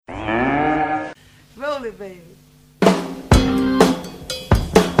Feel it, baby.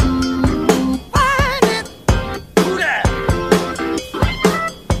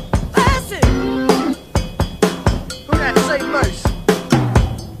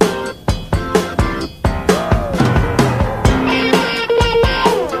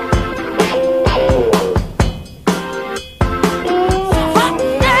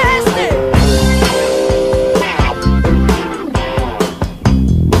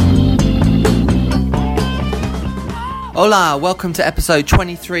 Hola, welcome to episode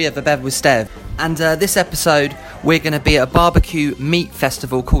 23 of A Bev with Stev. And this episode, we're going to be at a barbecue meat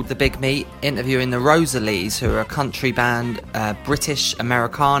festival called The Big Meat, interviewing the Rosellys, who are a country band, British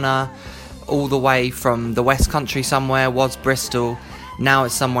Americana, all the way from the West Country somewhere, was Bristol, now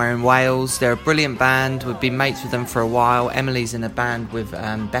it's somewhere in Wales. They're a brilliant band, we've been mates with them for a while. Emily's in a band with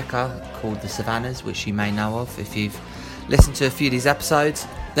Becca called The Savannahs, which you may know of if you've listened to a few of these episodes.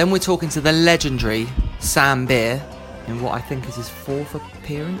 Then we're talking to the legendary Sam Beer, in what I think is his fourth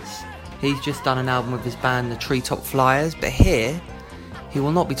appearance. He's just done an album with his band, the Treetop Flyers, but here, he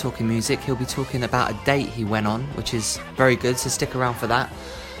will not be talking music, he'll be talking about a date he went on, which is very good, so stick around for that.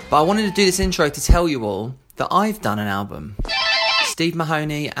 But I wanted to do this intro to tell you all that I've done an album. Steve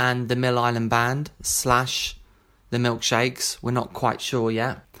Mahoney and the Mill Island Band, / the Milkshakes, we're not quite sure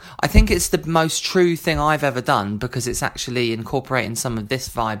yet. I think it's the most true thing I've ever done, because it's actually incorporating some of this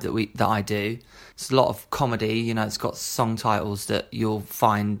vibe that I do. It's a lot of comedy, you know, it's got song titles that you'll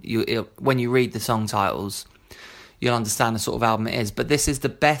find, when you read the song titles, you'll understand the sort of album it is. But this is the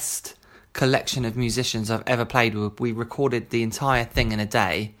best collection of musicians I've ever played with. We recorded the entire thing in a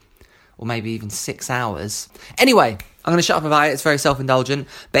day, or maybe even 6 hours. Anyway, I'm going to shut up about it, it's very self-indulgent,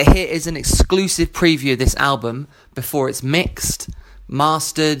 but here is an exclusive preview of this album before it's mixed,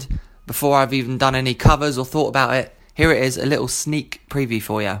 mastered, before I've even done any covers or thought about it. Here it is, a little sneak preview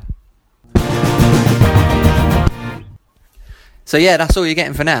for you. So yeah, that's all you're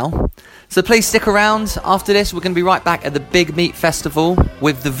getting for now. So please stick around. After this, we're going to be right back at the Big Meat Festival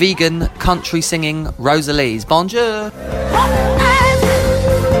with the vegan country singing Rosellys. Bonjour!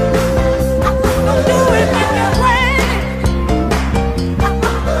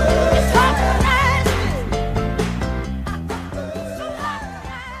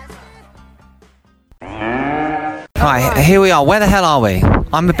 Right, here we are. Where the hell are we?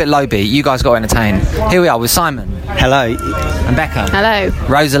 I'm a bit low beat. You guys got to entertain. Here we are with Simon. Hello. And Becca. Hello.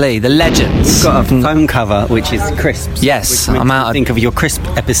 Rosalie, the legends. You've got a phone cover, which is Crisps. Yes, which I'm out of... Think of your Crisp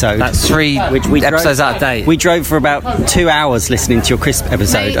episode. That's 3 episodes out of date. We drove for about 2 hours listening to your Crisp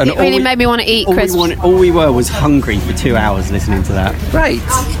episode. It really made me want to eat crisps. All we were was hungry for 2 hours listening to that. Great.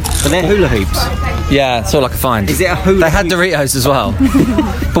 But they're hula hoops. Yeah, that's all I could find. Is it a hula They had Doritos as well.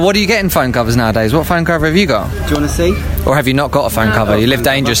 But what do you get in phone covers nowadays? What phone cover have you got? Do you want to see? Or have you not got a phone cover? You live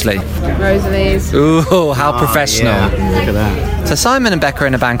dangerously. Rosellys. Ooh, how professional. Yeah. Look at that. So Simon and Becca are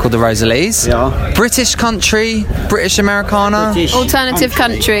in a band called the Rosellys. Yeah. British country, British Americana. British Alternative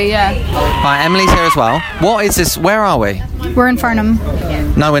country, yeah. Right, Emily's here as well. What is this? Where are we? We're in Farnham.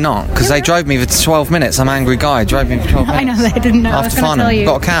 No, we're not, because they drove me for 12 minutes. I'm an angry guy. Drove me for 12 minutes. I know, they didn't know. I was After going to tell you.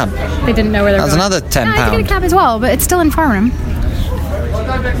 Got a cab. They didn't know where they were That was going. another £10. No, I had to get a cab as well, but it's still in Farnham.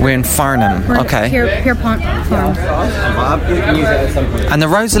 We're in Farnham. We're Okay. Pierpont Farm. And the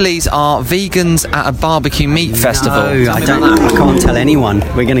Rosellys are vegans at a barbecue meat festival. No, I can't tell anyone.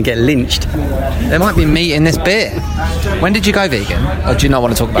 We're going to get lynched. There might be meat in this beer. When did you go vegan? Or do you not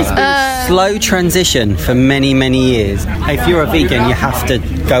want to talk about that? Slow transition for many, many years. If you're a vegan, you have to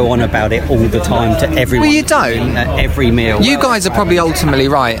go on about it all the time to everyone. Well, you don't. At every meal. You guys are probably ultimately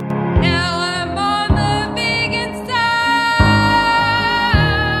right.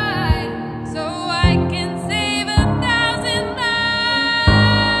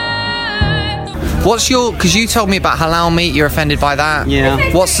 What's your... Because you told me about halal meat, you're offended by that.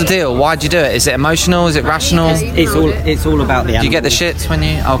 Yeah. What's the deal? Why'd you do it? Is it emotional? Is it rational? It's all about the animals. Do you get the shits when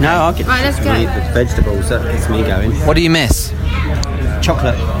you... Okay. No, I'll get Right, let's go. the vegetables. That gets me going. What do you miss?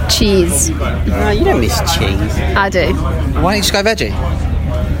 Chocolate. Cheese. No, you don't miss cheese. I do. Why don't you just go veggie?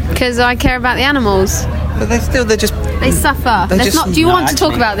 Because I care about the animals. But they're just... They suffer. They Let's just- not. Do you No, want to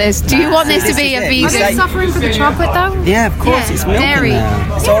talk actually- about this? Do you want this to be a Are Are vegan? they suffering for the chocolate though? Yeah, of course. Yeah, It's milk dairy. in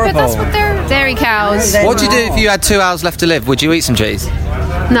there. It's Yeah, horrible. but that's what they're... Dairy cows. What would you do if you had 2 hours left to live? Would you eat some cheese?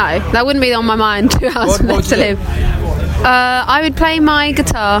 No, that wouldn't be on my mind. 2 hours What left would to you do? live. I would play my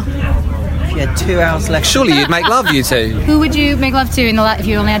guitar. If you had 2 hours left. Surely you'd make love, you two. Who would you make love to if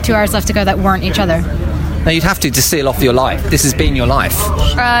you only had 2 hours left to go that weren't each other? No, you'd have to seal off your life. This has been your life.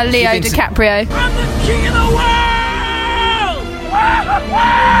 Leo think so? DiCaprio.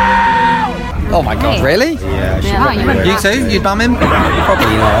 Oh my God, Hey. really? Yeah, I should Yeah, you would. You two? You'd bum him?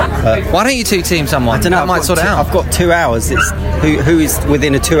 probably not. But Why don't you two team someone? I don't know. That might sort it out. I've got 2 hours. It's who is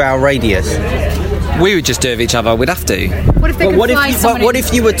within a 2-hour radius. We would just do it with each other. We'd have to. What if they But could what fly if you, someone what in?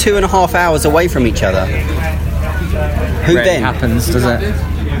 if you were 2.5 hours away from each other? Who Rarely then? happens, does it?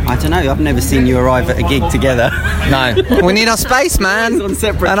 I don't know. I've never seen you arrive at a gig together. No. We need our space, man. On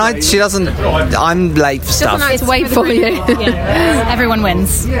separate And trains. she doesn't. I'm late for Doesn't stuff. like to wait for you. Yeah. Everyone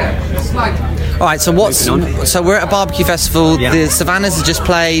wins. All right. So what's? Moving So we're at a barbecue festival. Yeah. The Savannahs have just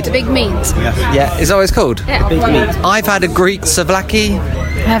played. Big meat. Yeah. Is that what it's called? Yeah. Big meat. I've had a Greek souvlaki.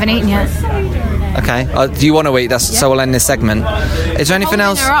 I haven't eaten yet. Okay. Do you want to eat? So we'll end this segment. Is there anything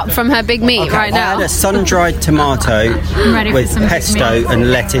else? Her up from her big meat right I had now. a sun-dried tomato ready for with some big pesto meat.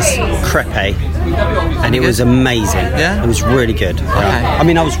 and lettuce crepe, and it was amazing. Yeah? It was really good. Yeah. I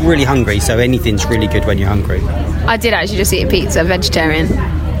mean, I was really hungry, so anything's really good when you're hungry. I did actually just eat a pizza, vegetarian,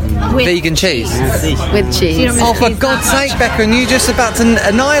 Vegan cheese. with cheese. Oh, for God's sake, Becca, and you just about to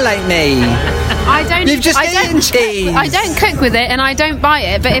annihilate me. I don't. You've just I eaten don't, cheese. I don't cook with it, and I don't buy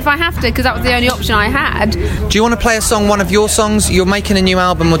it. But if I have to, because that was the only option I had. Do you want to play a song, one of your songs? You're making a new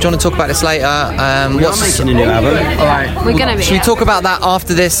album, or do you want to talk about this later? We are making a new album. All right. We're gonna be. Should we talk about that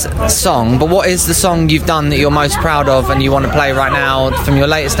after this song? But what is the song you've done that you're most proud of and you want to play right now from your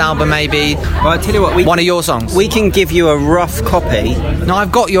latest album, maybe? Well, I tell you what, One of your songs. we can give you a rough copy. No,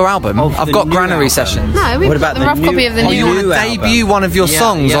 I've got your album. Of I've the got new Granary album. Sessions. No, we've What got about the the rough new- copy of the Oh, new you want new to album. debut one of your Yeah,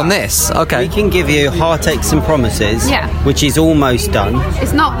 songs yeah. on this? Okay. We can give you Heartaches and Promises, Yeah. which is almost done.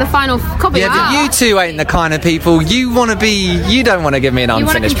 It's not the final copy. Yeah, but you two ain't the kind of people you want to be. You don't want to give me an You want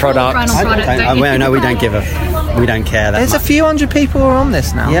to unfinished control the product. final product, don't you? Well, no, we don't give a. We don't care that There's a much. few hundred people who are on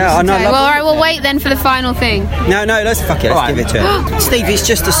this now. Yeah, I know. Okay, love well, it. all right, we'll wait then for the final thing. No, let's fuck it. Let's give it to him. Steve, it's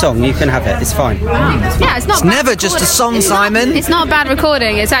just a song. You can have it. It's fine. Yeah, it's not. It's never just a song, It's not- Simon. It's not a bad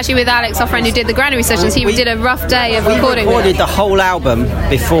recording. It's actually with Alex, our friend who did the Granary Sessions. He did a rough day of We recording. recorded the whole album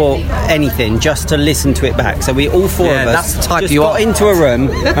before anything, just to listen to it back. So we all four Yeah, of us that's the type just you got are. into a room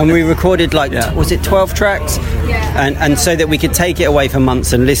and we recorded Yeah. was it 12 tracks? And so that we could take it away for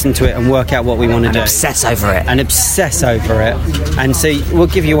months and listen to it and work out what we want to do. Obsess over it. And obsess over it. And so we'll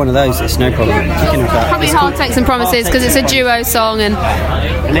give you one of those. It's no problem. You can have that. Probably It's called Heartaches and Promises because it's a duo song and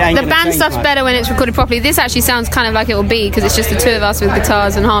And it ain't the gonna band change stuff's much. better when it's recorded properly. This actually sounds kind of like it will be because it's just the two of us with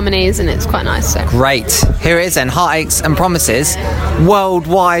guitars and harmonies and it's quite nice. So. Great. Here it is then. Heartaches and Promises.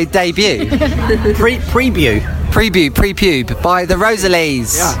 Worldwide debut. Preview. Prepube by the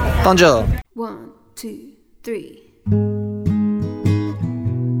Rosellys. Yeah. Bonjour. 1, 2, 3.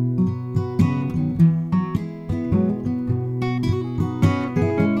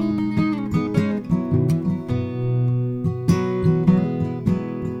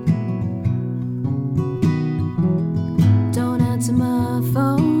 Don't answer my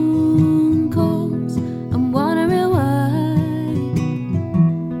phone calls. I'm wondering why.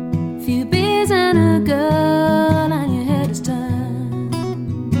 Few beers and a girl, and your head is turned.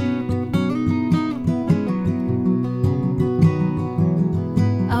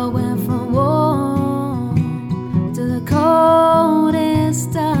 I went from warm to the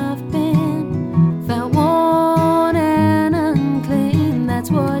coldest I've been. Felt worn and unclean. That's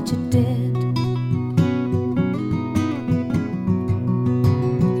what you did.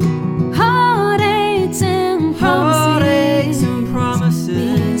 Heartaches and promises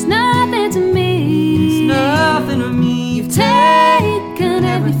means nothing to me. You've taken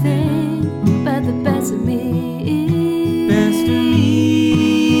everything but the best of me.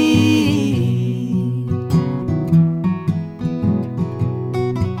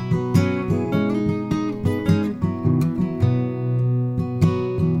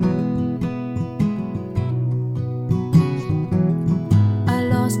 I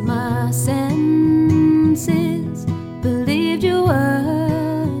lost my senses, believed your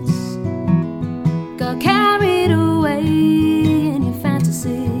words, got carried away in your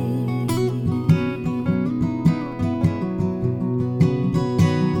fantasy.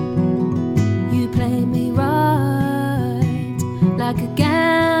 You played me right like a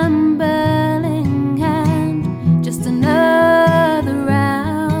gambling hand, just another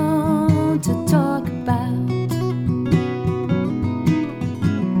round to talk about.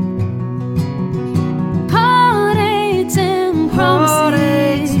 Heartaches and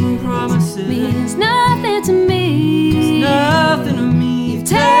promises means nothing to me. You've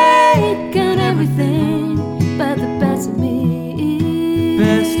taken everything but the best of me.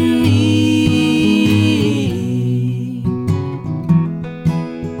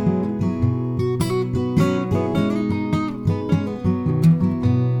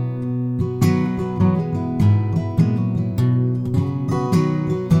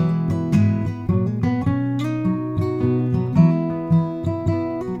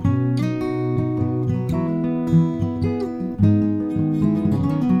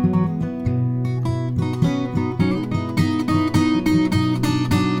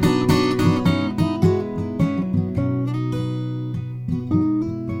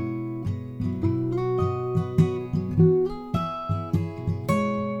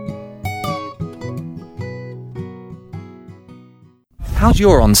 How's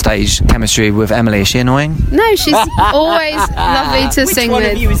your on-stage chemistry with Emily? Is she annoying? No, she's always lovely to Which sing one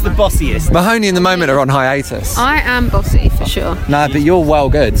with. of you is the bossiest? Mahoney and the Moment are on hiatus. I am bossy for sure. No, but you're well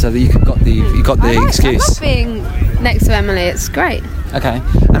good, so that you got the excuse. I love being next to Emily. It's great. Okay.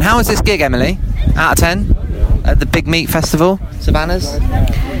 And how was this gig, Emily? Out of 10 at the Big Meat Festival, Savannah's.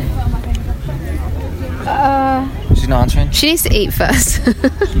 She's not answering. She needs to eat first.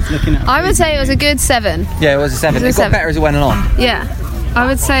 She's looking at I would say it was a good 7. Yeah, it was a 7. It was It a got 7. better as it went along. Yeah, I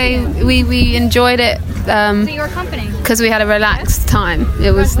would say we enjoyed it Your company. because we had a relaxed time.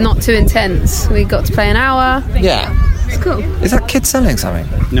 It was not too intense. We got to play an hour. Yeah. It's cool. Is that kid selling something?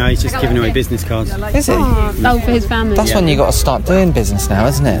 No, he's just giving away business cards. Is he? Oh, for his family. That's when you got to start doing business now,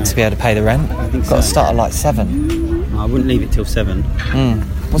 isn't it? To be able to pay the rent. think Got to so. start at like 7. I wouldn't leave it till 7.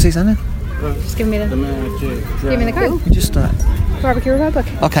 What's he selling? Just give me the card. We just Barbecue Republic.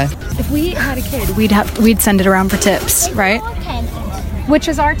 okay. If we had a kid, we'd send it around for tips, right? Which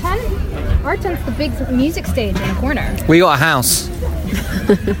is our tent? Our tent's the big music stage in the corner. We got a house.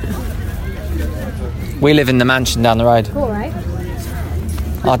 We live in the mansion down the road. Cool, right?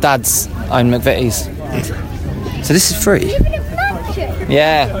 Our dads own McVitie's. So this is free.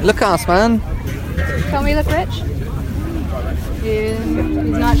 Yeah, look at us, man. Tell me, look rich. He's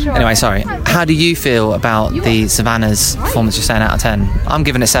not sure. Anyway, sorry. How do you feel about the Savannah's performance you're saying out of 10? I'm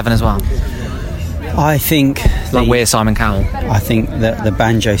giving it 7 as well. I think Like we're Simon Cowell. I think that the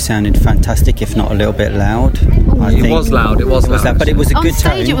banjo sounded fantastic, if not a little bit loud. It was loud, it was loud. But it was a On good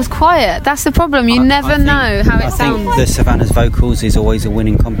stage, tone. it was quiet. That's the problem. You never know how it I sounds. think the Savannah's vocals is always a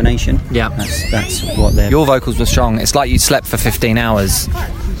winning combination. Yeah. That's what they're. Your vocals were strong. It's like you slept for 15 hours.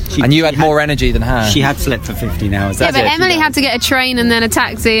 And you had more energy than her. She had slept for 15 hours. Yeah, That's but it. Emily had to get a train and then a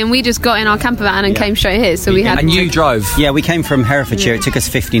taxi, and we just got in our camper van and came straight here. So we had. And you drove. Yeah, we came from Herefordshire. It took us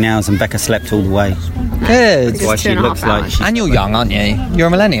 15 hours, and Becca slept all the way. Good. That's why she 2.5 looks like hours. she's And you're young, aren't you? You're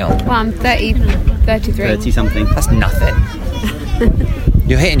a millennial. Well, I'm 33. 30 something. That's nothing.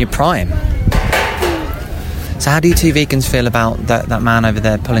 You're hitting your prime. So how do you two vegans feel about that man over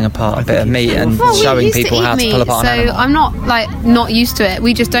there pulling apart a bit of meat and Well, we showing used people to eat how to meat, pull apart so an animal? I'm not used to it.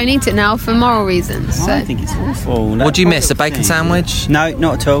 We just don't eat it now for moral reasons. So I think it's awful. What do you miss? A bacon sandwich? No,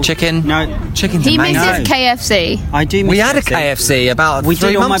 not at all. Chicken? No. Chicken's he amazing. misses KFC. I do miss We had a KFC. KFC about We 3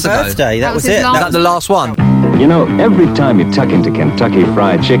 did on my months ago. birthday. That was his it. last- Is that the last one? You know, every time you tuck into Kentucky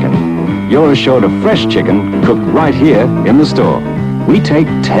Fried Chicken, you're assured of fresh chicken cooked right here in the store. We take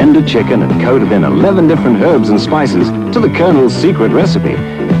tender chicken and coat it in 11 different herbs and spices to the Colonel's secret recipe.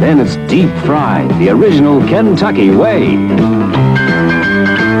 Then it's deep fried the original Kentucky way.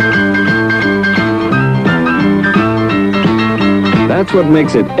 That's what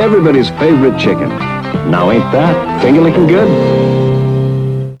makes it everybody's favorite chicken. Now ain't that finger-licking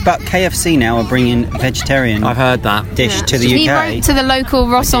good? But KFC now are bringing vegetarian I've heard that. dish to the He UK. wrote to the local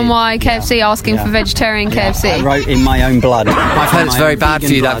Rossellys KFC asking for vegetarian KFC. I wrote in my own blood. I've heard it's very bad for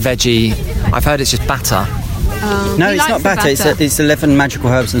you, that blood. veggie. I've heard it's just batter. No, He it's likes not the batter. It's 11 magical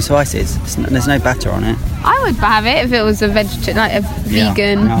herbs and spices. There's no batter on it. I would have it if it was a vegan No, I love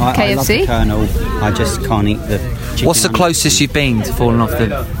the KFC. Colonel. I just can't eat the chicken. What's the closest you've been to falling off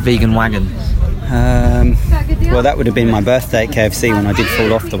the vegan wagon? Well, that would have been my birthday at KFC when I did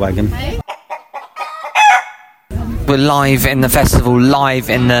fall off the wagon. We're live in the festival, live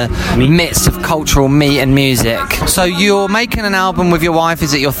in the midst of cultural meat and music. So you're making an album with your wife.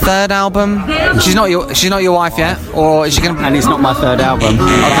 Is it your third album? She's not your wife yet, or is she going to? And it's not my third album.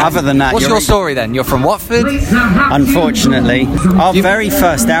 Other than that, What's your story then? You're from Watford. Unfortunately, our very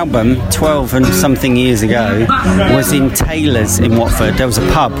first album, 12 and something years ago, was in Taylor's in Watford. There was a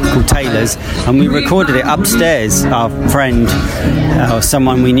pub called Taylor's, and we recorded it upstairs. Our friend or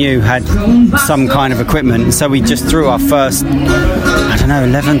someone we knew had some kind of equipment, so we just threw our first,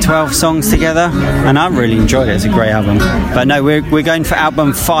 11, 12 songs together, and I really enjoyed it. It's a great album. But no, we're going for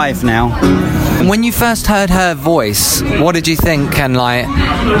album 5 now. And when you first heard her voice, what did you think? And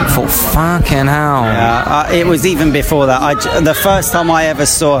thought, fucking hell. It was even before that. The first time I ever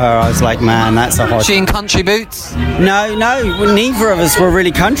saw her, I was like, man, that's a hot. She in country boots? No, neither of us were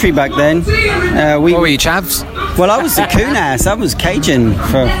really country back then. What were you, chavs? Well, I was a coon ass. I was Cajun.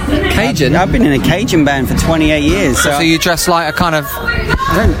 Cajun? I've been in a Cajun band for 28 years. So you dressed like a kind of...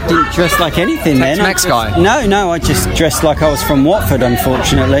 I didn't dress like anything then. Tex-Mex guy? No, I just dressed like I was from Watford,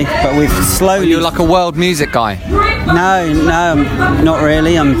 unfortunately. But we've slowly... You're like a world music guy? No, not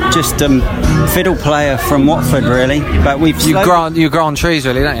really. I'm just a fiddle player from Watford, really. But we've You grow on trees,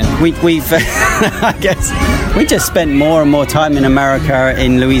 really, don't you? We've I guess we just spent more and more time in America,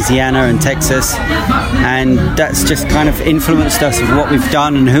 in Louisiana and Texas, and that's just kind of influenced us of what we've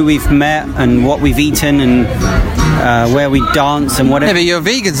done and who we've met and what we've eaten, and where we dance and Yeah, whatever. but you're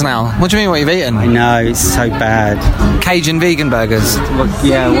vegans now. What do you mean what you've eaten? I know, it's so bad. Cajun vegan burgers. What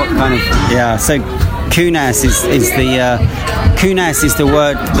kind of... Yeah, so kunas is the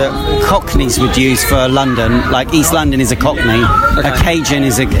word that Cockneys would use for London. Like East London is a Cockney. Okay. A Cajun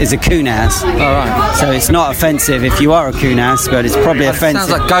is a kunas. All right. So it's not offensive if you are a kunas, but it's probably offensive.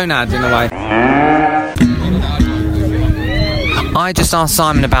 Sounds like gonad in a way. I just asked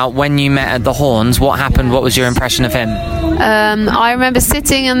Simon about when you met at the Horns. What happened? What was your impression of him? I remember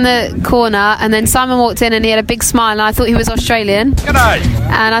sitting in the corner, and then Simon walked in and he had a big smile, and I thought he was Australian. G'day.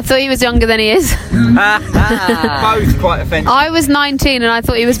 And I thought he was younger than he is. Both quite offensive. I was 19 and I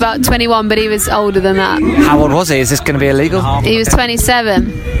thought he was about 21, but he was older than that. How old was he? Is this going to be illegal? He was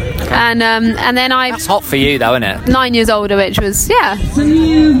 27. And then That's hot for you, though, isn't it? 9 years older, which was,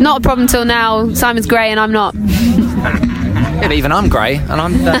 not a problem till now. Simon's grey and I'm not. Yeah, but even I'm grey, and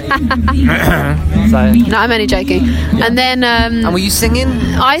I'm 30. So. No, I'm only joking. Yeah. And then... and were you singing?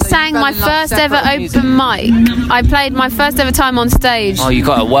 I sang my first ever open mic. I played my first ever time on stage. Oh, you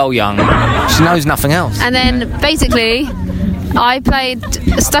got her well young. She knows nothing else. And then, basically... I played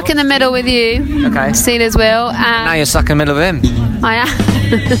Stuck in the Middle with you, okay. Steelers Wheel, and now you're stuck in the middle of him. I am.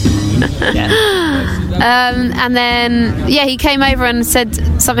 And then he came over and said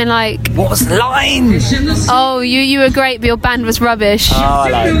something like, "What was the line?" Oh, you were great, but your band was rubbish. Oh,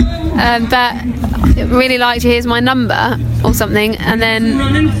 hello. But really liked you. Here's my number or something. And then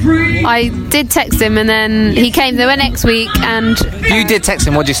I did text him, and then he came the next week, and you did text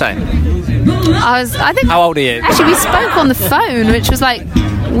him. What'd you say? I think. How old are you? Actually, we spoke on the phone, which was like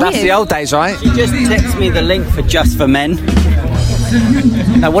weird. That's the old days, right? You just text me the link for Just for Men.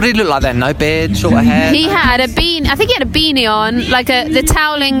 Now, what did he look like then? No beard, short hair? He had a bean. I think he had a beanie on, like the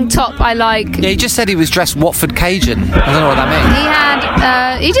toweling top I like. Yeah, he just said he was dressed Watford Cajun. I don't know what that means. He had.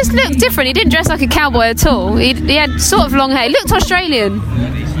 He just looked different. He didn't dress like a cowboy at all. He had sort of long hair. He looked Australian.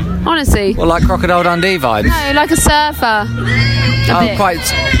 Honestly. Well, like Crocodile Dundee vibes. No, like a surfer. Quite.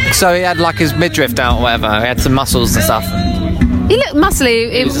 So he had like his midriff out or whatever. He had some muscles and stuff. He looked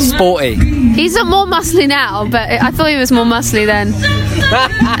muscly. He was sporty. He's not more muscly now, but I thought he was more muscly then.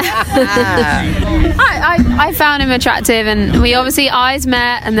 I found him attractive, and we obviously eyes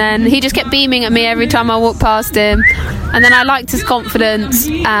met, and then he just kept beaming at me every time I walked past him, and then I liked his confidence,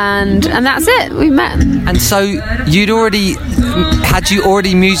 and that's it. We met. And so had you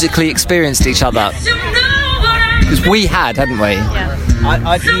already musically experienced each other? Because we hadn't we? Yeah.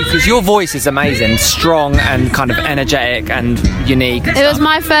 Because your voice is amazing, strong and kind of energetic and unique. It was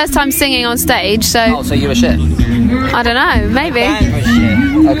my first time singing on stage, so... Oh, so you were shit? I don't know, maybe.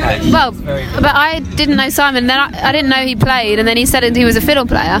 Okay. Well, but I didn't know Simon, then I didn't know he played, and then he said he was a fiddle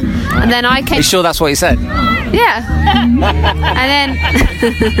player, and then I came... Are you sure that's what he said? Yeah. And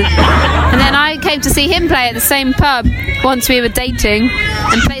then I came to see him play at the same pub once we were dating,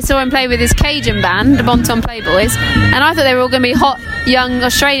 and saw him play with his Cajun band, the Bonton Playboys, and I thought they were all going to be hot, young,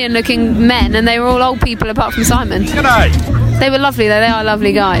 Australian-looking men, and they were all old people apart from Simon. G'day. They were lovely, though. They are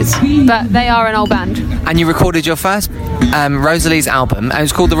lovely guys, but they are an old band. And you recorded your first Rosellys album, and it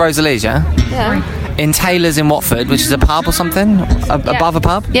was called the Rosellys, yeah? Yeah. In Taylor's in Watford, which is a pub or something? Above a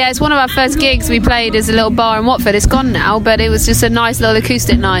pub? Yeah, it's one of our first gigs we played as a little bar in Watford. It's gone now, but it was just a nice little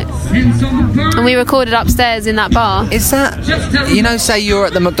acoustic night. And we recorded upstairs in that bar. Is that, say you're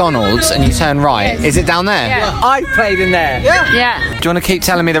at the McDonald's and you turn right, is it down there? Yeah. I played in there. Yeah. Do you want to keep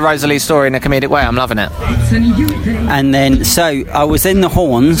telling me the Rosellys story in a comedic way? I'm loving it. And then, so I was in the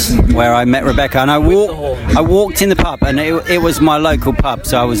Horns where I met Rebecca, and I walked in the pub, and it was my local pub,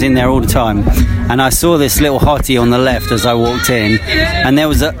 so I was in there all the time. And I saw this little hottie on the left as I walked in, and there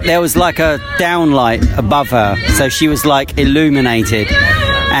was like a downlight above her, so she was like illuminated.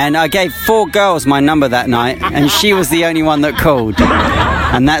 And I gave 4 girls my number that night, and she was the only one that called.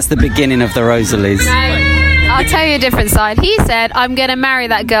 And that's the beginning of the Rosellys. I'll tell you a different side. He said, I'm going to marry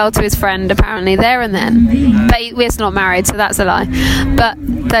that girl to his friend, apparently, there and then. But we're not married, so that's a lie. But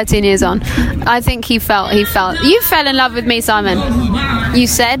 13 years on, I think he felt. You fell in love with me, Simon. You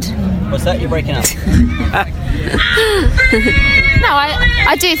said... What's that? You're breaking up. No,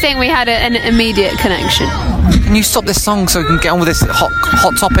 I do think we had an immediate connection. Can you stop this song so we can get on with this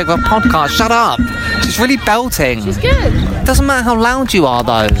hot topic of a podcast? Shut up. She's really belting. She's good. Doesn't matter how loud you are,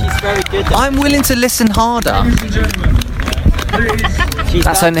 though. She's very good. I'm willing to listen harder.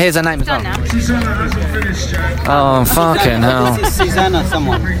 Here's her name as well. Oh, fucking hell. This is Susanna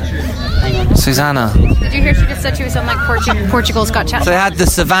someone. Hang on. Susanna. Did you hear she just said she was on like Portugal's Got Talent? So they had the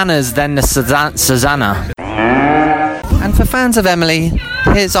Savannahs, then the Susanna. And for fans of Emily,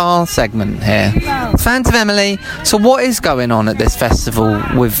 here's our segment here. Fans of Emily. So what is going on at this festival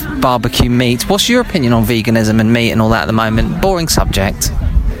with barbecue meat? What's your opinion on veganism and meat and all that at the moment? Boring subject.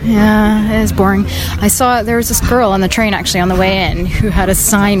 Yeah, it is boring. I saw there was this girl on the train actually on the way in who had a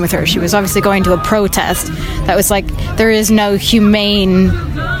sign with her. She was obviously going to a protest that was like, there is no humane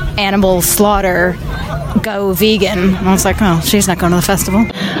animal slaughter, go vegan. And I was like, oh, she's not going to the festival.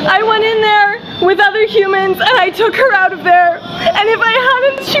 I went in there with other humans and I took her out of there. And if I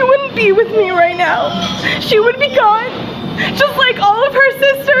hadn't, she wouldn't be with me right now. She would be gone, just like all of her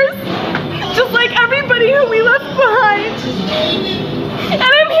sisters, just like everybody who we left behind. And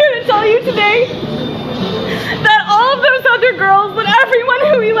I'm here to tell you today that all of those other girls and everyone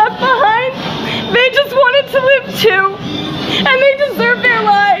who we left behind, they just wanted to live too. And they deserve their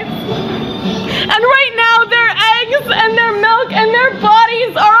lives. And right now their eggs and their milk and their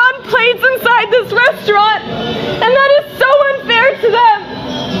bodies are on plates inside this restaurant. And that is so unfair to them.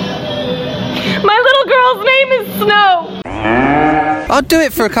 My little girl's name is Snow. I'll do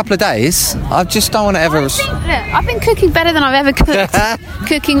it for a couple of days. I just don't want to ever... I've been cooking better than I've ever cooked.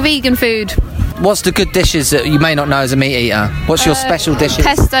 Cooking vegan food. What's the good dishes that you may not know as a meat eater? What's your special dishes?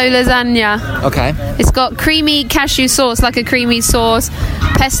 Pesto lasagna. Okay. It's got creamy cashew sauce, like a creamy sauce,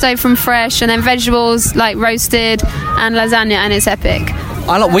 pesto from fresh, and then vegetables like roasted and lasagna, and it's epic.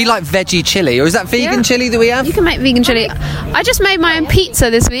 We like veggie chili, or is that vegan chili that we have? You can make vegan chili. I just made my own pizza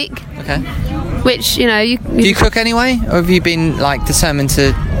this week. Okay. Which, you know... Do you cook anyway? Or have you been, like, determined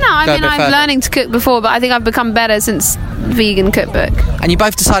to... No, I mean, I'm learning to cook before, but I think I've become better since vegan cookbook. And you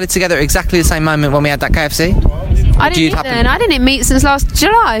both decided together at exactly the same moment when we had that KFC? I didn't eat meat since last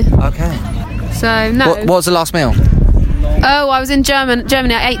July. Okay. So, no. What was the last meal? Oh, I was in Germany.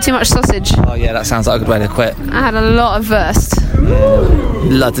 I ate too much sausage. Oh, yeah, that sounds like a good way to quit. I had a lot of wurst.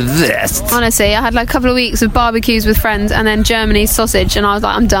 Lots of wurst. Honestly, I had like a couple of weeks of barbecues with friends and then Germany sausage, and I was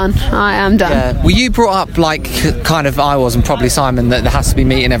like, I'm done. I am done. Yeah. Well, you brought up, like, kind of I was, and probably Simon, that there has to be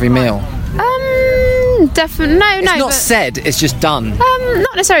meat in every meal. Definitely. No. It's not said, it's just done.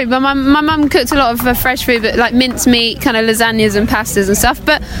 Not necessarily, but my mum cooked a lot of fresh food, but like mince meat, kind of lasagnas and pastas and stuff.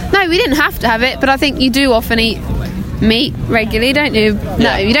 But no, we didn't have to have it, but I think you do often eat meat regularly, don't you? Yeah.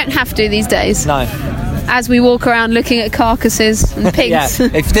 No, you don't have to these days. No. As we walk around looking at carcasses and pigs. Yeah.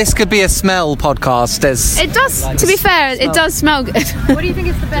 If this could be a smell podcast, there's... It does, to be fair, it does smell good. What do you think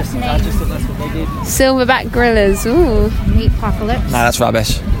is the best name? Silverback grillers. Ooh. Meat apocalypse. No, that's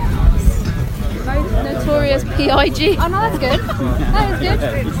rubbish. Notorious PIG. Oh, no, that's good. That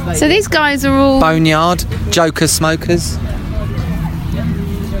is good. So these guys are all... Boneyard, Jokers, Smokers.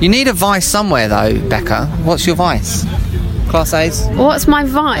 You need a vice somewhere, though, Becca. What's your vice? Class A's? What's my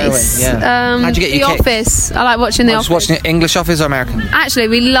vice? Yeah. How'd you get your The kick? Office. I like watching The Office. Just watching English Office or American? Actually,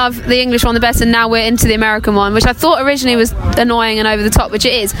 we love the English one the best, and now we're into the American one, which I thought originally was annoying and over the top, which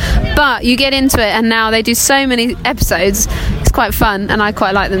it is. But you get into it, and now they do so many episodes. It's quite fun, and I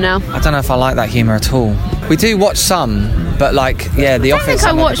quite like them now. I don't know if I like that humour at all. We do watch some, but like, yeah, The Office. I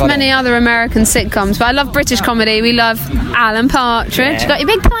think I watch many other American sitcoms, but I love British comedy. We love Alan Partridge. Yeah. You got your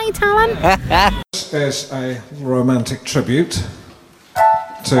big plate, Alan? This is a romantic tribute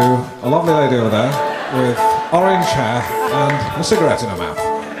to a lovely lady over there with orange hair and a cigarette in her mouth.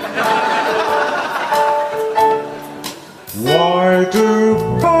 Why do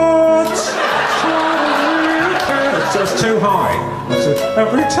birds fly? It's just too high. That's it.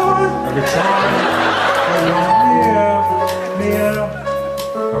 Every time when you're near,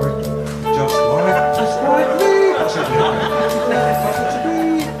 just like me. That's it. To be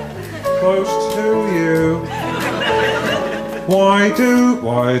close to you. Why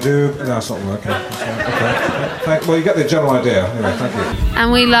do... That's not working. Okay. Well, you get the general idea. Anyway, thank you.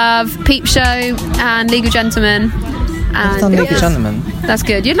 And we love Peep Show and Legal Gentlemen. I've done Legal Gentlemen. That's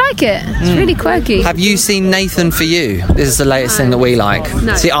good. You'd like it. It's really quirky. Have you seen Nathan For You? This is the latest thing that we like.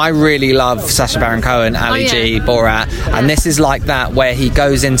 No. See, I really love Sacha Baron Cohen, Ali G, Borat, and this is like that where he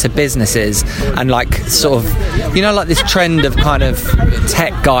goes into businesses and like sort of, you know, like this trend of kind of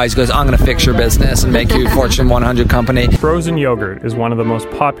tech guys goes, I'm going to fix your business and make you a Fortune 100 company. Frozen yogurt is one of the most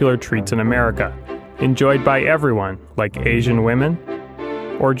popular treats in America, enjoyed by everyone, like Asian women,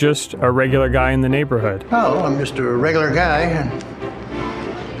 or just a regular guy in the neighborhood. Oh, I'm just a regular guy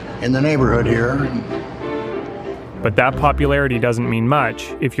in the neighborhood here. But that popularity doesn't mean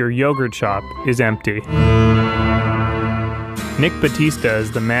much if your yogurt shop is empty. Nick Batista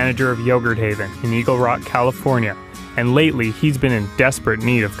is the manager of Yogurt Haven in Eagle Rock, California, and lately he's been in desperate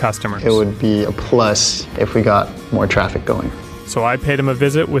need of customers. It would be a plus if we got more traffic going. So I paid him a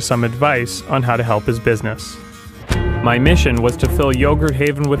visit with some advice on how to help his business. My mission was to fill Yogurt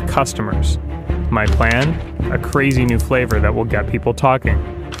Haven with customers, My plan? A crazy new flavor that will get people talking.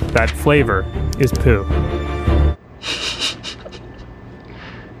 That flavor is poo.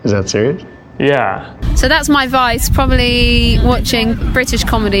 Is that serious? Yeah. So that's my vice, probably watching British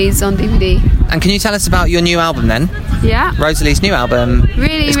comedies on DVD. And can you tell us about your new album then? Yeah. Rosellys' new album.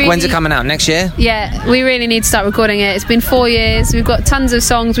 Really. When's it coming out? Next year? Yeah, we really need to start recording it. It's been 4 years. We've got tons of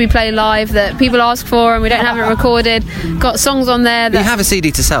songs we play live that people ask for and we don't have it recorded. Got songs on there that... You have a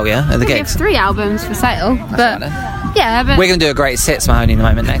CD to sell, yeah? At the We have gigs? 3 albums for sale. But yeah, but... We're going to do a great hits Mahoney in a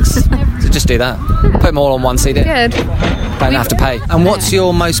moment next. So just do that. Put them all on one CD. Good. Don't have to pay. And what's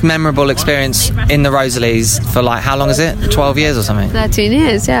your most memorable experience in the Rosellys for, like, how long is it? 12 years or something? 13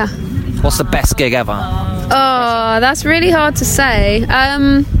 years, yeah. What's the best gig ever? Oh, that's really hard to say.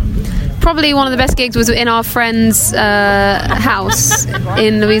 Probably one of the best gigs was in our friend's house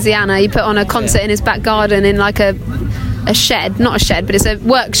in Louisiana. He put on a concert in his back garden in like a shed, not a shed, but it's a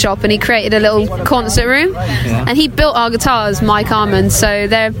workshop, and he created a little concert room. Yeah. And he built our guitars, Mike Almond, so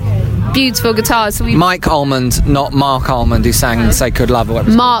they're beautiful guitars. So Mike Almond, not Mark Almond, who sang Sacred Love or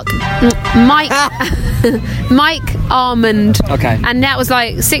whatever. Mike Almond. Okay. And that was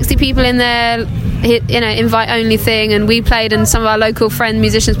like 60 people in there, invite only thing, and we played and some of our local friend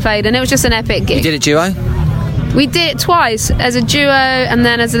musicians played, and it was just an epic gig. You did it duo? We did it twice, as a duo and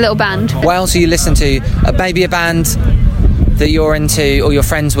then as a little band. What else do you listen to? Maybe a band that you're into or you're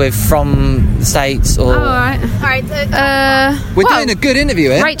friends with from the States? Or... Oh, all right. We're doing a good interview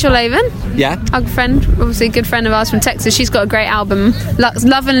here. Rachel Laven. Yeah. Our friend, obviously a good friend of ours from Texas. She's got a great album.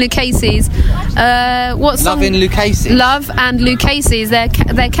 Love and Lucchese's. What song? Love and Lucchese's? Love and Lucchese's. They're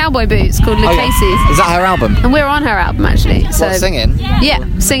cowboy boots called Lucchese's. Oh, yeah. Is that her album? And we're on her album, actually. So, what, singing? Yeah,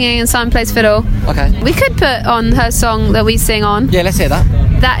 singing, and Simon plays fiddle. Okay. We could put on her song that we sing on. Yeah, let's hear that.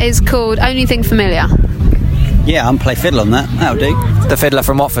 That is called Only Thing Familiar. Yeah, I'm play fiddle on that. That'll do. The fiddler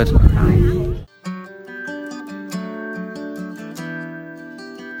from Watford.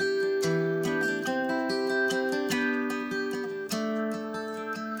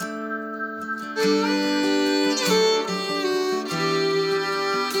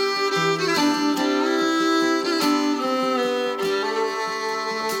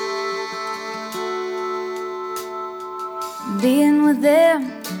 Being with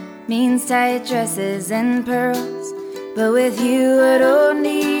them means tight dresses and pearls, but with you I don't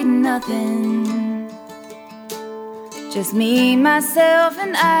need nothing. Just me, myself,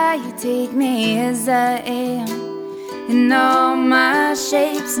 and I. You take me as I am, in all my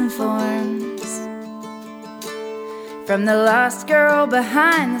shapes and forms. From the lost girl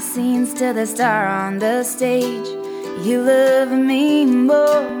behind the scenes to the star on the stage, you love me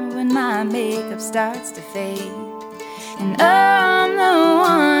more when my makeup starts to fade. And I'm the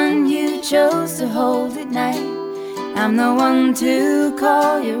one you chose to hold at night. I'm the one to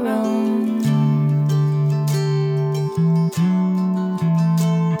call your own.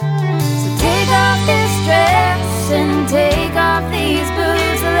 So take off this dress and take off these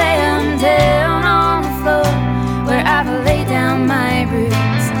boots, lay them down on the floor where I've laid down my roots.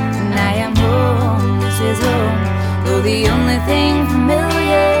 And I am home, this is home, though the only thing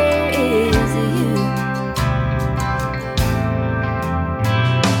familiar is you.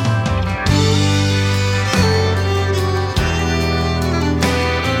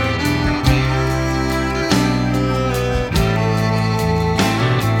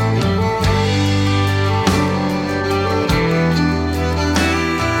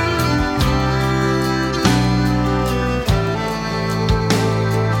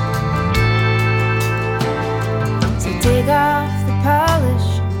 Take off the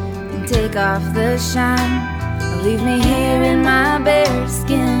polish and take off the shine. Leave me here in my bare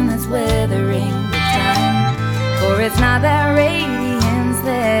skin that's weathering the time. For it's not that radiance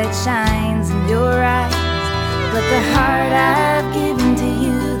that shines in your eyes, but the heart I've given to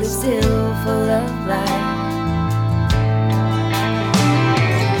you that's still full of light.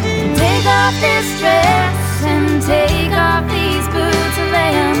 And take off this dress and take off these boots and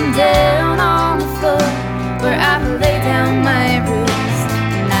lay them down on the floor where I've laid down my roots.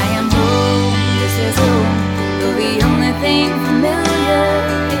 And I am home, this is home, though the only thing familiar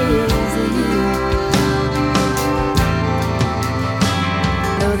is you.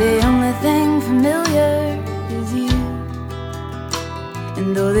 Though the only thing familiar is you.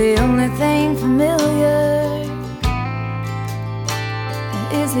 And though the only thing familiar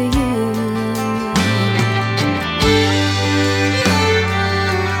is you.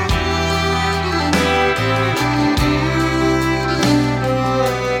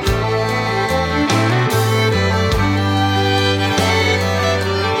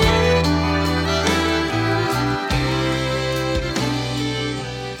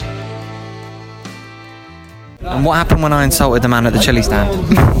 And what happened when I insulted the man at the chili stand?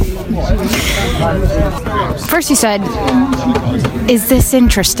 First you said, "Is this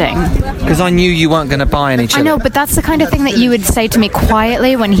interesting?" Because I knew you weren't going to buy any chili. I know, but that's the kind of thing that you would say to me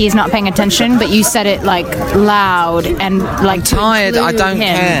quietly when he's not paying attention, but you said it like loud and like I'm tired, I don't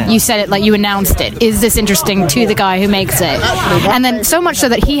care. You said it like you announced it. Is this interesting to the guy who makes it? And then so much so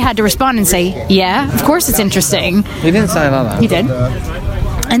that he had to respond and say, "Yeah, of course it's interesting." He didn't say it like that. He did.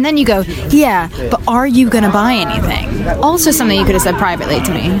 And then you go, "Yeah, but are you going to buy anything?" Also something you could have said privately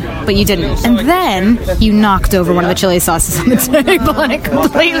to me, but you didn't. And then you knocked over one of the chili sauces on the table and it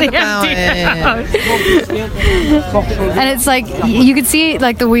completely emptied out. And it's like, you could see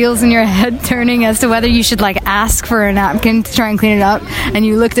like the wheels in your head turning as to whether you should like ask for a napkin to try and clean it up. And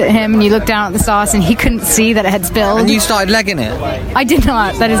you looked at him and you looked down at the sauce and he couldn't see that it had spilled. And you started legging it? I did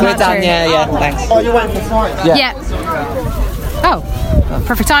not. That is not done. true. Yeah, thanks. Oh, you went for fries? Yeah. Oh,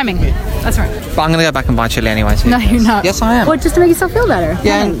 perfect timing. That's right. But I'm going to go back and buy chili anyway. So. No, you're not. Yes, I am. What, just to make yourself feel better?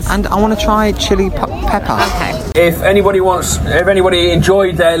 Yeah, Nice. and I want to try chili pepper. Okay. If anybody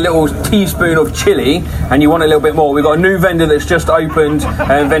enjoyed their little teaspoon of chili and you want a little bit more, we've got a new vendor that's just opened,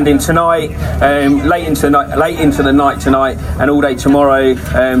 vending tonight, late into the night tonight, and all day tomorrow,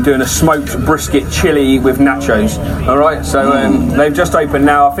 doing a smoked brisket chili with nachos. All right, so they've just opened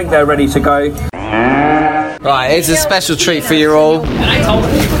now. I think they're ready to go. Right, here's a special treat for you all.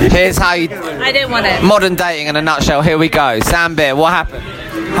 Here's how you... I didn't want it. Modern dating in a nutshell. Here we go. Sam Beer, what happened?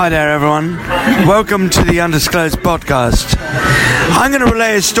 Hi there, everyone. Welcome to the Undisclosed Podcast. I'm going to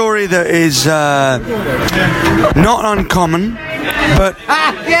relay a story that is not uncommon, but...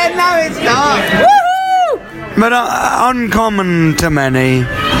 yeah, no, it's not. Woohoo! But uncommon to many.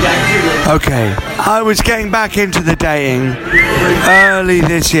 Okay, I was getting back into the dating early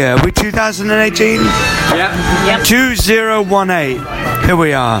this year. We 2018? Yep. 2018. Here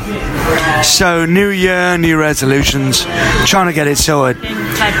we are. So, new year, new resolutions. Trying to get it sorted.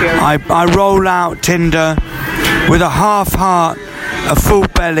 I roll out Tinder with a half heart, a full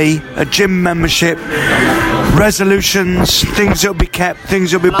belly, a gym membership, resolutions, things that'll be kept,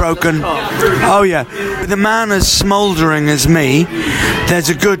 things that'll be broken. Oh yeah. With a man as smouldering as me, there's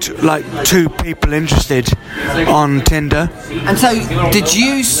a good, like, 2 people interested on Tinder. And so, did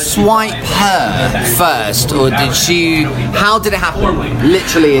you swipe her first, or did you... How did it happen?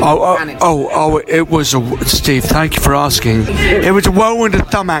 Literally. It was Steve, thank you for asking. It was a whirlwind of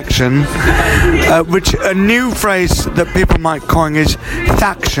thumb action, which a new phrase that people might coin is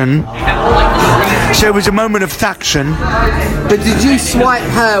thaction. So it was a moment of thaction. But did you swipe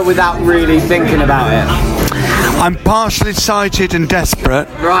her without really thinking about it? I'm partially sighted and desperate.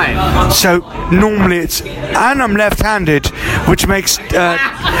 Right. So normally it's... And I'm left-handed, which makes...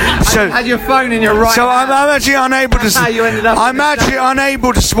 so had your phone in your right So hand. I'm actually unable to... That's how you ended up I'm actually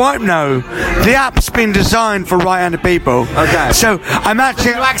unable to swipe no. The app's been designed for right-handed people. Okay. So I'm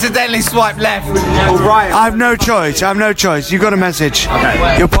actually... You accidentally swipe left or right. I have no choice. You got a message.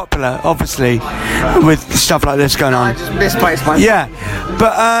 Okay. You're popular, obviously, with stuff like this going on. I just misplaced my... Yeah,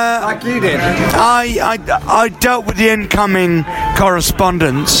 but like you did. I dealt with the incoming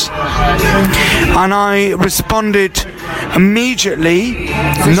correspondence, and I responded immediately.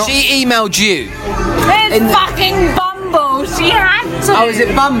 So she emailed you. It's fucking Bumble. She had to. Oh, is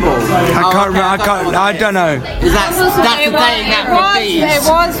it Bumble? I don't know. That's the dating app for thieves. It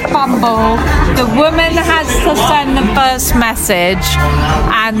was Bumble. The woman has to send the first message,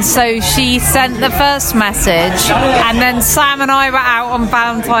 and so she sent the first message, and then Sam and I were out on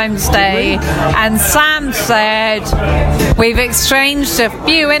Valentine's Day, and Sam said, "We've exchanged a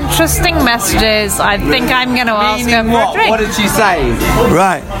few interesting messages. I think I'm going to ask her for a drink." What did she say?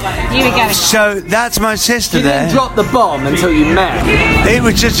 Right. Here we go. So that's my sister You there. didn't drop the bomb until you met. It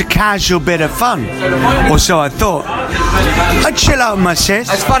was just a casual bit of fun, or so I thought. I'd chill out with my sis.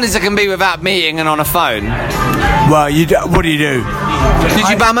 As fun as it can be without meeting and on a phone. Well, what do you do? Did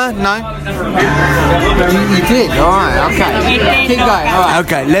you bum her? No? You did? Alright, okay. Keep going, alright.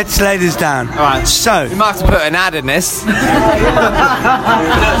 Okay, let's lay this down. Alright. So... You might have to put an ad in this.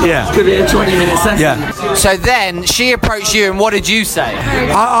 Yeah. It's going to be a 20-minute session. Yeah. So then, she approached you and what did you say?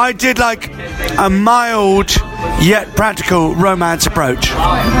 I did like a mild yet practical romance approach.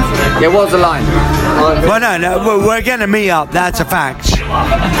 There was a line. Well, no, we're going to meet up, that's a fact.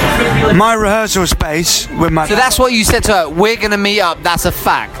 My rehearsal space with my... So that's what you said to her, we're going to meet up, that's a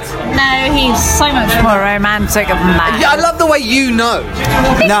fact. No, he's so much more romantic than that. Yeah, I love the way you know.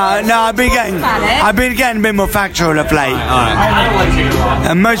 No, I've been getting a bit more factual of late.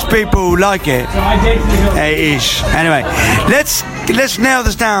 And most people like it. Ish. Anyway, let's nail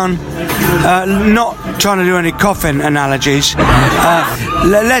this down. Not trying to do any coffin analogies.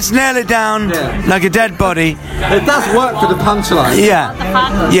 let's nail it down like a dead body. It does work for the punchline. Yeah.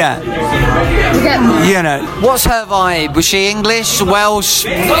 You know. What's her vibe? Was she English, Welsh,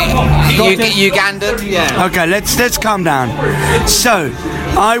 Ugandan? Yeah. Okay, let's calm down. So,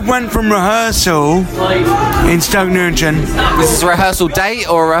 I went from rehearsal in Stoke Newington. Is this a rehearsal date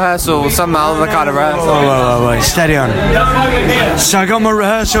or a rehearsal, some other kind of rehearsal? Wait, steady on. So I got my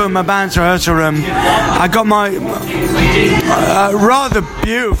rehearsal in my band's rehearsal room. I got my rather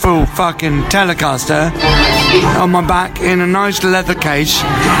beautiful fucking Telecaster on my back in a nice leather case.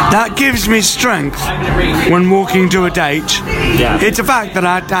 That gives me strength when walking to a date. Yeah. It's a fact that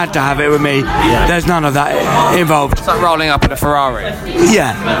I had to have it with me. Yeah. There's none of that involved. It's like rolling up in a Ferrari.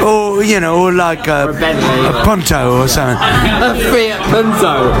 Yeah, or like a Punto or something. A Fiat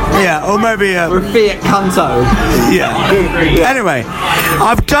Punto. Yeah, or maybe a Fiat Punto. Yeah. Anyway,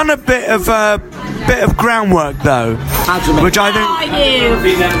 I've done a bit of groundwork though, which I think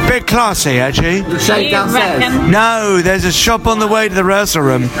a bit classy actually. Shake downstairs. No, there's a shop on the way to the rehearsal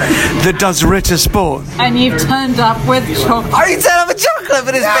room that does Ritter Sport. And you've turned up with chocolate. Oh, you turned up with chocolate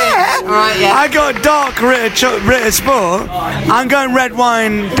for this bit? Alright, yeah. I got dark Ritter Sport. I'm going red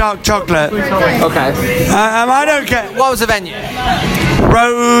wine, dark chocolate. Okay. I don't care. What was the venue?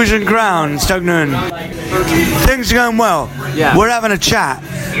 Rose and Crown, Stoke Newington. Things are going well. Yeah. We're having a chat.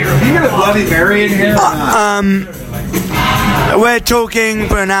 You got a Bloody Mary in here? We're talking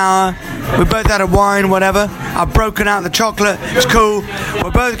for an hour. We both had a wine, whatever. I've broken out the chocolate. It's cool.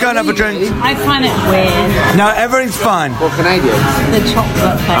 We're both going to have a drink. I find it weird. No, everything's fine. What, Canadian? The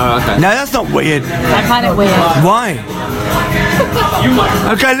chocolate thing. Oh, okay. No, that's not weird. I find it weird. Why?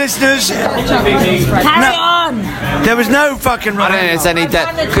 Okay, listeners. Carry on. There was no fucking. I don't think there's any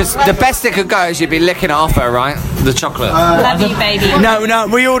because the best it could go is you'd be licking it off her, right? The chocolate. Love you, baby. No,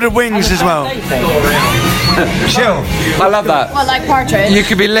 we ordered wings as well. Chill. I love that. Well, like partridge. You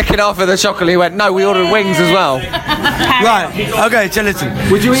could be licking off of the chocolate. He went, no, we ordered wings as well. Right. Okay, so listen.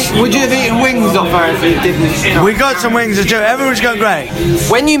 Would you have eaten wings off her if you didn't? We got some wings as well. Everyone's going great.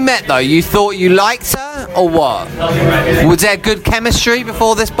 When you met though, you thought you liked her or what? Was there good chemistry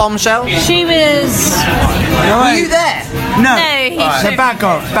before this bombshell? She was. Were you there? No. No, So back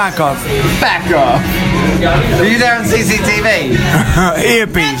off. Back off. Were you there on CCTV?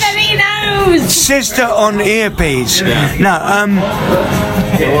 Earpiece. He knows. Sister on earpiece. No,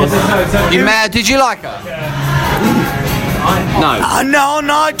 You met her, did you like her? No. No,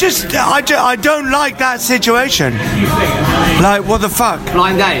 I don't like that situation. Like, what the fuck?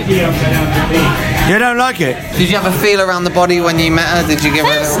 Blind date? You don't like it? Did you have a feel around the body when you met her? Did you give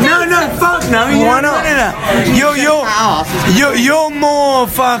her a... No, fuck no. Why not? You're more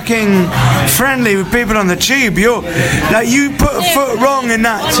fucking friendly with people on the tube. You put a foot wrong in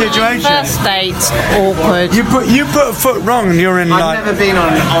that situation. First date's awkward. You put a foot wrong and you're in like... I've never been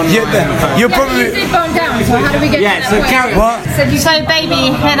on You're probably... Going down, so how do we get to that point? What? So,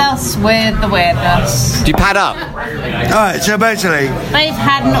 baby, hit us with the weirdness. Do you pad up? Alright, so basically... They've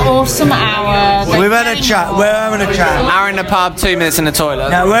had an awesome hour. We've had a chat. We're having a chat. Hour in the pub, 2 minutes in the toilet.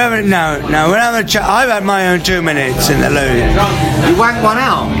 No, we're having a chat. I've had my own 2 minutes in the loo. You wanked one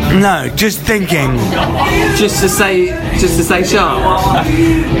out? No, just thinking. Just to say sharp?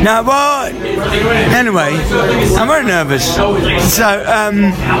 No, well, anyway, I'm very nervous. So,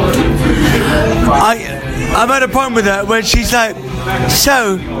 I'm at a point with her where she's like,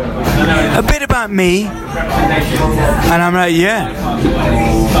 so, a bit about me. And I'm like, yeah.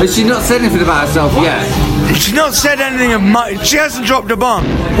 But she's not said anything about herself yet. She's not said anything of much. She hasn't dropped a bomb.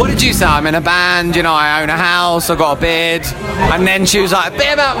 What did you say? I'm in a band, I own a house, I've got a beard. And then she was like, a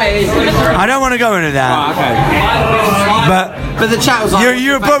bit about me. I don't want to go into that. Oh, okay. But the chat was like...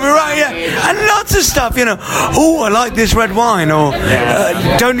 You're probably right, yeah. And lots of stuff, Oh, I like this red wine. Or,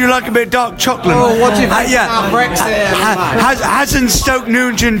 don't you like a bit of dark chocolate? Oh, what do you think about Brexit? Hasn't Stoke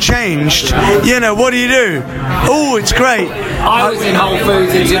Newington changed? What do you do? Oh, it's great. I was in Whole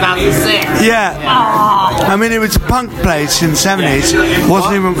Foods in 2006. Yeah. I mean, it was a punk place in the 70s.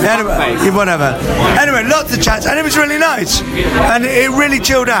 Wasn't even... Anyway, whatever. Anyway, lots of chats. And it was really nice. And it really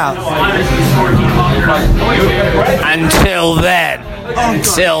chilled out. Until then.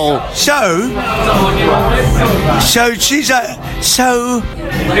 So she's a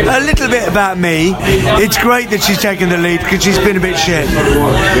little bit about me. It's great that she's taken the lead because she's been a bit shit.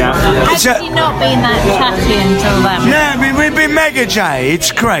 Has she not been that chatty until then? No, I mean, we've been mega chatty.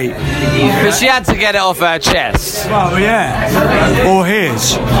 It's great. But she had to get it off her chest. Well, yeah. Or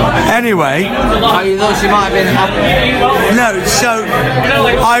his. Anyway. Oh, you thought she might have been happy? No, so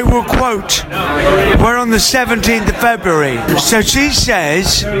I will quote, we're on the 17th of February. So she's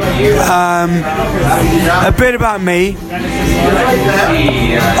says a bit about me.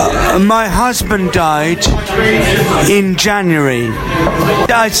 My husband died in January.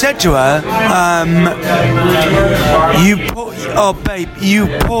 I said to her, oh babe, you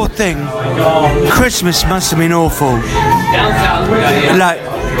poor thing. Christmas must have been awful. Like,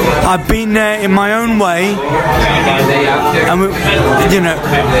 I've been there in my own way, and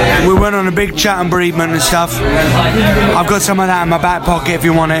we went on a big chat and bereavement and stuff. I've got some of that in my back pocket if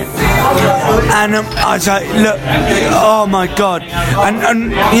you want it. And I was like, look, oh my God,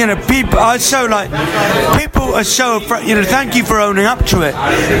 and people are so afraid. Thank you for owning up to it.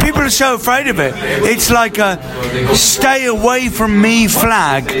 People are so afraid of it. It's like a stay away from me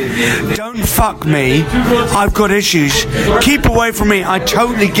flag. Don't fuck me. I've got issues. Keep away from me. I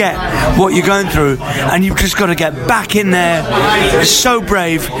totally get what you're going through, and you've just got to get back in there. So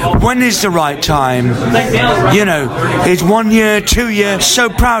brave. When is the right time? It's 1 year, 2 years. So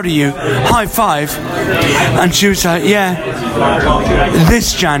proud of you. High five. And she was like, yeah,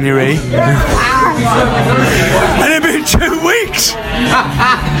 this January. And it'd been 2 weeks.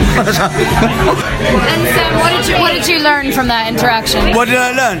 And Sam, what did you learn from that interaction? What did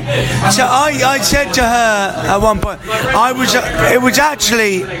I learn? So I said to her at one point, it was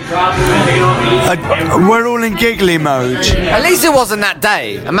actually, we're all in giggly mode. At least it wasn't that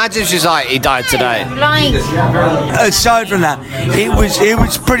day. Imagine if she's like, he died today. Aside from that, it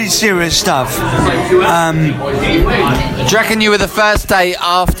was pretty serious stuff. Do you reckon you were the first day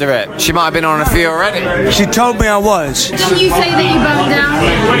after it? She might have been on a few already. She told me I was. Didn't you say that you boned down?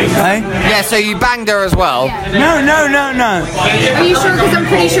 Hey? Yeah, so you banged her as well. Yeah. No. Are you sure? Because I'm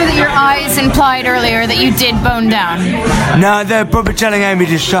pretty sure that your eyes implied earlier that you did bone down. No, they're probably telling Amy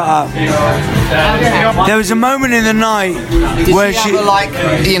to shut up. Okay. There was a moment in the night where she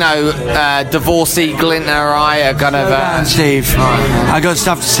have divorcee glint in her eye, a kind of Steve, I got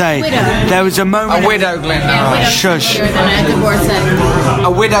stuff to say. Widow. There was a moment. A widow glint. Shush.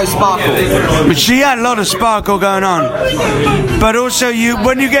 A widow sparkle. But she had a lot of sparkle going on. But also,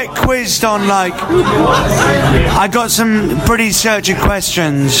 when you get quizzed on, like, I got some pretty searching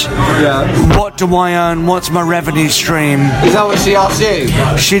questions. Yeah. What do I earn? What's my revenue stream? Is that what she asked you?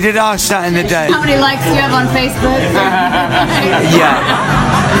 She did ask that in the day. How many likes do you have on Facebook? Yeah.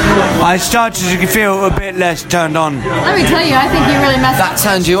 I started to feel a bit less turned on. Let me tell you, I think you really messed up. That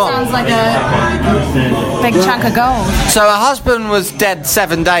turned you on? Sounds like a big chunk of gold. So her husband was dead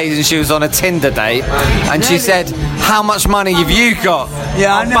 7 days and she was on a Tinder date, and she said, how much money have you got?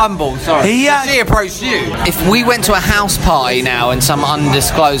 Yeah, on Bumble, sorry. She approached you. If we went to a house party now in some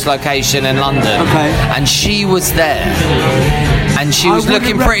undisclosed location in London, and she was there, and she was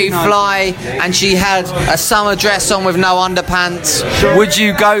looking pretty fly, and she had a summer dress on with no underpants, would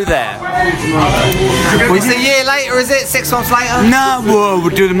you go there? Is it a year later, is it? 6 months later? No, we'll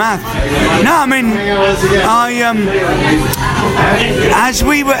do the math. No, I mean, as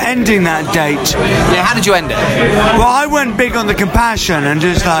we were ending that date... Yeah, how did you end it? Well, I went big on the compassion and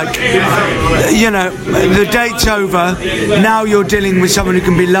just like, the date's over, now you're dealing with someone who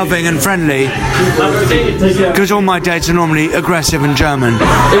can be loving and friendly. Because all my dates are normally aggressive and German.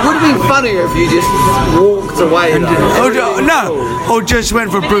 It would have been funnier if you just walked away. Or just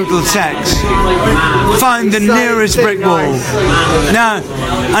went for brutal sex. Find the nearest brick wall. No,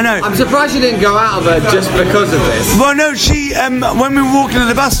 I know. I'm surprised you didn't go out of her just because of this. Well, no, she, when we were walking to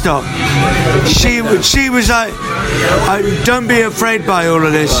the bus stop, she was like, don't be afraid by all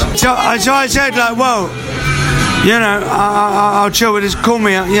of this. So I said, like, well, I'll chill with this. Call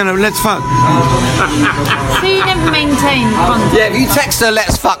me, let's fuck. So you never maintained contact? Yeah, if you text her,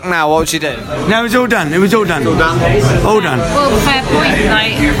 let's fuck now, what would she do? No, it was all done. All done? All done. Well, fair point.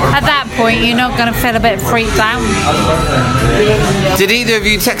 Like, at that point, you're not going to feel a bit freaked out. Did either of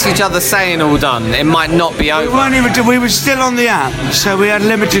you text each other saying all done? It might not be over. We were still on the app, so we had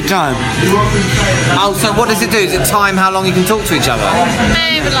limited time. Oh, so what does it do? Does it time how long you can talk to each other?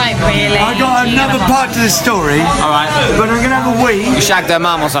 No, but like, really. I got another part to the story. Alright. But I'm going to have a wee. You shagged her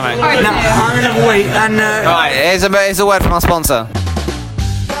mum or something? No, I'm going to have a wee. And, Alright, here's a word from our sponsor.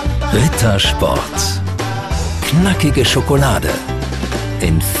 Rittersport. Knackige Schokolade.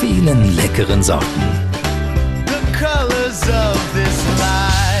 In vielen leckeren Sorten. The colors of this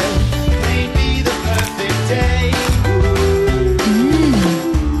life may be the perfect day.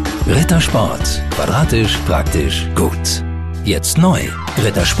 Rittersport. Quadratisch, praktisch, gut. Jetzt neu.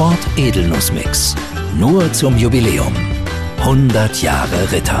 Rittersport Edelnussmix. Nur zum Jubiläum. 100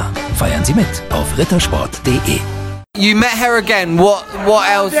 Jahre Ritter. Feiern Sie mit auf rittersport.de. You met her again. What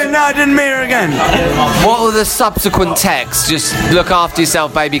else? No, I didn't meet her again. What were the subsequent texts? Just look after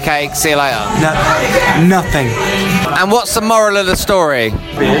yourself, baby cake. See you later. No, nothing. And what's the moral of the story?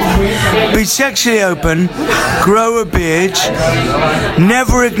 Be sexually open, grow a beard,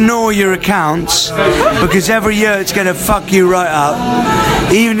 never ignore your accounts, because every year it's going to fuck you right up,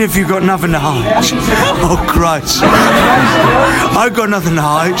 even if you've got nothing to hide. Oh, Christ. I've got nothing to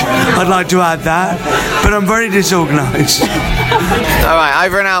hide. I'd like to add that, but I'm very disorganised. Alright,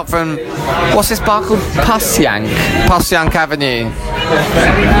 over and out from, what's this bar called? Pusyank Avenue.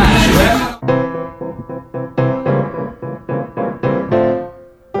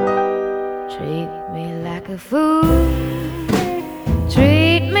 Treat me like a fool,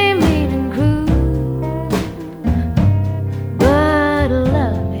 treat me mean and cruel, but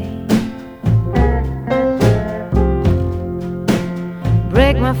love me.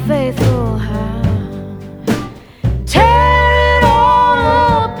 Break my faithful heart, tear it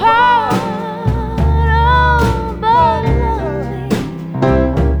all apart, oh, but love me.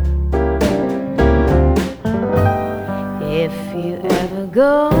 If you ever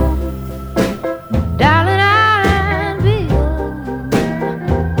go, darling, I'd be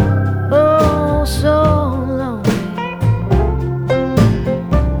oh so lonely.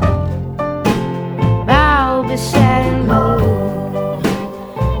 I'll be sad and blue,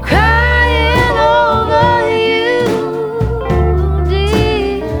 crying over you,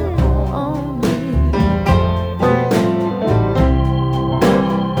 dear, only.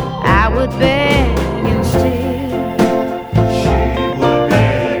 I would bear